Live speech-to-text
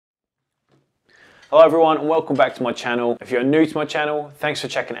Hello everyone and welcome back to my channel. If you're new to my channel, thanks for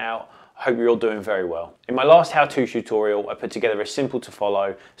checking it out. I hope you're all doing very well. In my last how-to tutorial, I put together a simple to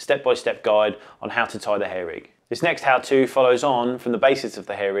follow, step-by-step guide on how to tie the hair rig. This next how-to follows on from the basics of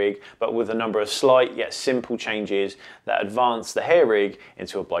the hair rig, but with a number of slight yet simple changes that advance the hair rig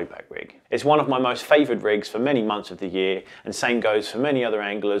into a blowback rig. It's one of my most favoured rigs for many months of the year, and same goes for many other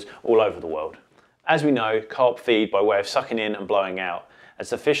anglers all over the world. As we know, carp feed by way of sucking in and blowing out. As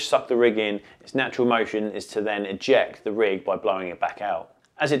the fish suck the rig in, its natural motion is to then eject the rig by blowing it back out.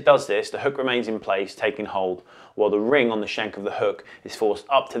 As it does this, the hook remains in place, taking hold, while the ring on the shank of the hook is forced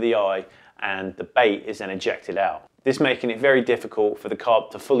up to the eye and the bait is then ejected out. This making it very difficult for the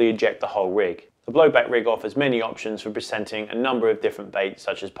carp to fully eject the whole rig. The blowback rig offers many options for presenting a number of different baits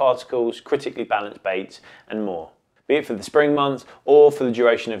such as particles, critically balanced baits and more. Be it for the spring months or for the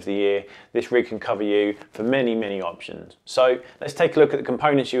duration of the year, this rig can cover you for many options. So let's take a look at the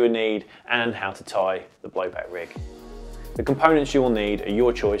components you will need and how to tie the blowback rig. The components you will need are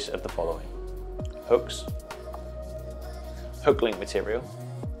your choice of the following: hooks, hook link material,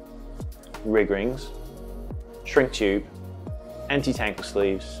 rig rings, shrink tube, anti-tangle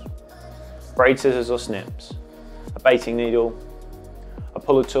sleeves, braid scissors or snips, a baiting needle, a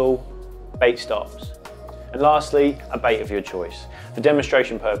puller tool, bait stops, and lastly, a bait of your choice. For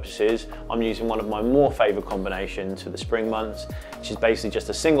demonstration purposes, I'm using one of my more favoured combinations for the spring months, which is basically just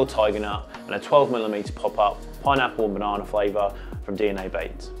a single tiger nut and a 12mm pop-up pineapple and banana flavour from DNA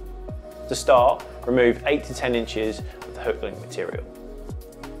Baits. To start, remove 8 to 10 inches of the hook link material.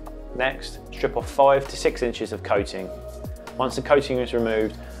 Next, strip off 5 to 6 inches of coating. Once the coating is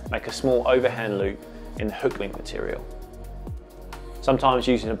removed, make a small overhand loop in the hook link material. Sometimes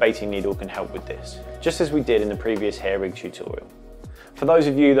using a baiting needle can help with this, just as we did in the previous hair rig tutorial. For those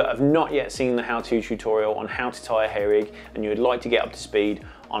of you that have not yet seen the how-to tutorial on how to tie a hair rig and you would like to get up to speed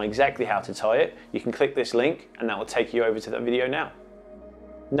on exactly how to tie it, you can click this link and that will take you over to that video now.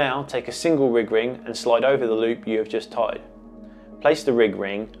 Now take a single rig ring and slide over the loop you have just tied. Place the rig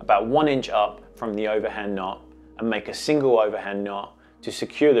ring about 1 inch up from the overhand knot and make a single overhand knot to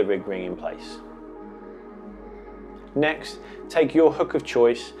secure the rig ring in place. Next, take your hook of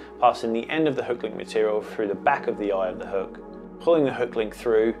choice, passing the end of the hook link material through the back of the eye of the hook, pulling the hook link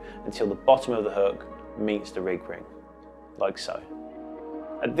through until the bottom of the hook meets the rig ring, like so.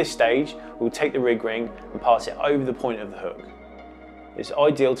 At this stage, we'll take the rig ring and pass it over the point of the hook. It's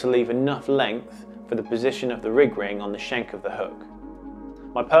ideal to leave enough length for the position of the rig ring on the shank of the hook.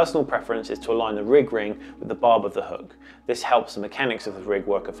 My personal preference is to align the rig ring with the barb of the hook. This helps the mechanics of the rig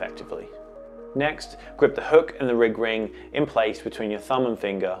work effectively. Next, grip the hook and the rig ring in place between your thumb and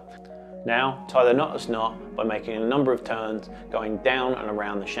finger. Now, tie the knotless knot by making a number of turns going down and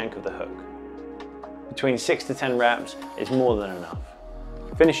around the shank of the hook. Between 6 to 10 wraps is more than enough.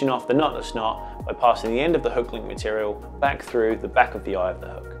 Finishing off the knotless knot by passing the end of the hook link material back through the back of the eye of the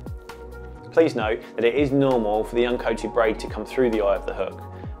hook. Please note that it is normal for the uncoated braid to come through the eye of the hook,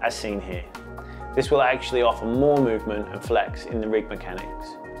 as seen here. This will actually offer more movement and flex in the rig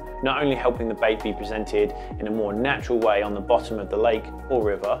mechanics, not only helping the bait be presented in a more natural way on the bottom of the lake or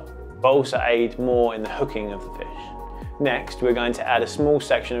river, but also aid more in the hooking of the fish. Next, we're going to add a small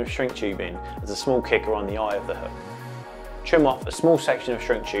section of shrink tubing as a small kicker on the eye of the hook. Trim off a small section of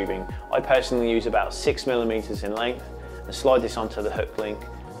shrink tubing. I personally use about 6mm in length and slide this onto the hook link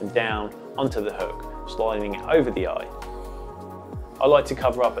and down onto the hook, sliding it over the eye. I like to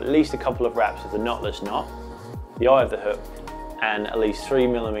cover up at least a couple of wraps of the knotless knot, the eye of the hook, and at least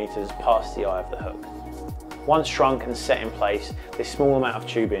 3mm past the eye of the hook. Once shrunk and set in place, this small amount of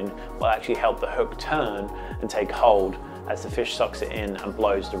tubing will actually help the hook turn and take hold as the fish sucks it in and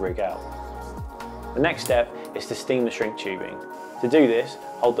blows the rig out. The next step is to steam the shrink tubing. To do this,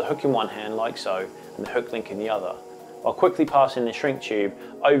 hold the hook in one hand like so and the hook link in the other, while quickly passing the shrink tube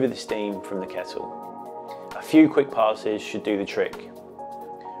over the steam from the kettle. A few quick passes should do the trick.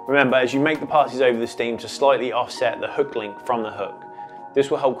 Remember, as you make the passes over the steam, to slightly offset the hook link from the hook. This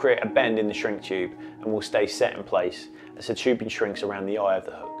will help create a bend in the shrink tube and will stay set in place as the tubing shrinks around the eye of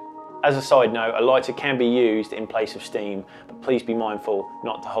the hook. As a side note, a lighter can be used in place of steam, but please be mindful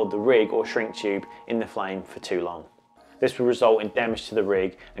not to hold the rig or shrink tube in the flame for too long. This will result in damage to the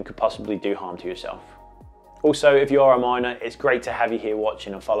rig and could possibly do harm to yourself. Also, if you are a minor, it's great to have you here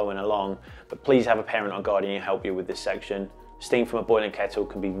watching and following along, but please have a parent or guardian help you with this section. Steam from a boiling kettle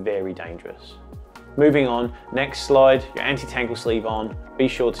can be very dangerous. Moving on, next slide your anti-tangle sleeve on. Be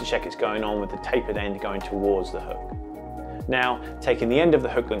sure to check it's going on with the tapered end going towards the hook. Now, taking the end of the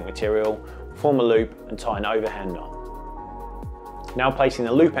hook link material, form a loop and tie an overhand knot. Now placing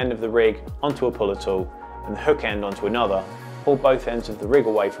the loop end of the rig onto a puller tool and the hook end onto another, Pull both ends of the rig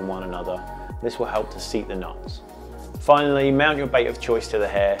away from one another. This will help to seat the knots. Finally, mount your bait of choice to the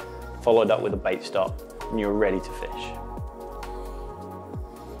hair, followed up with a bait stop, and you're ready to fish.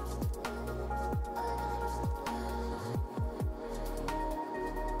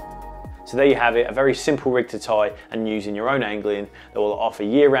 So there you have it, a very simple rig to tie and use in your own angling that will offer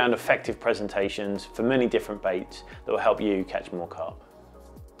year-round effective presentations for many different baits that will help you catch more carp.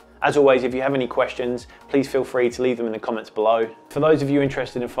 As always, if you have any questions, please feel free to leave them in the comments below. For those of you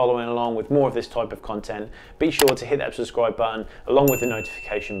interested in following along with more of this type of content, be sure to hit that subscribe button along with the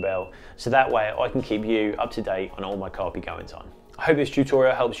notification bell, so that way I can keep you up to date on all my carpy goings on. I hope this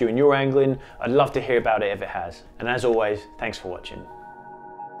tutorial helps you in your angling. I'd love to hear about it if it has. And as always, thanks for watching.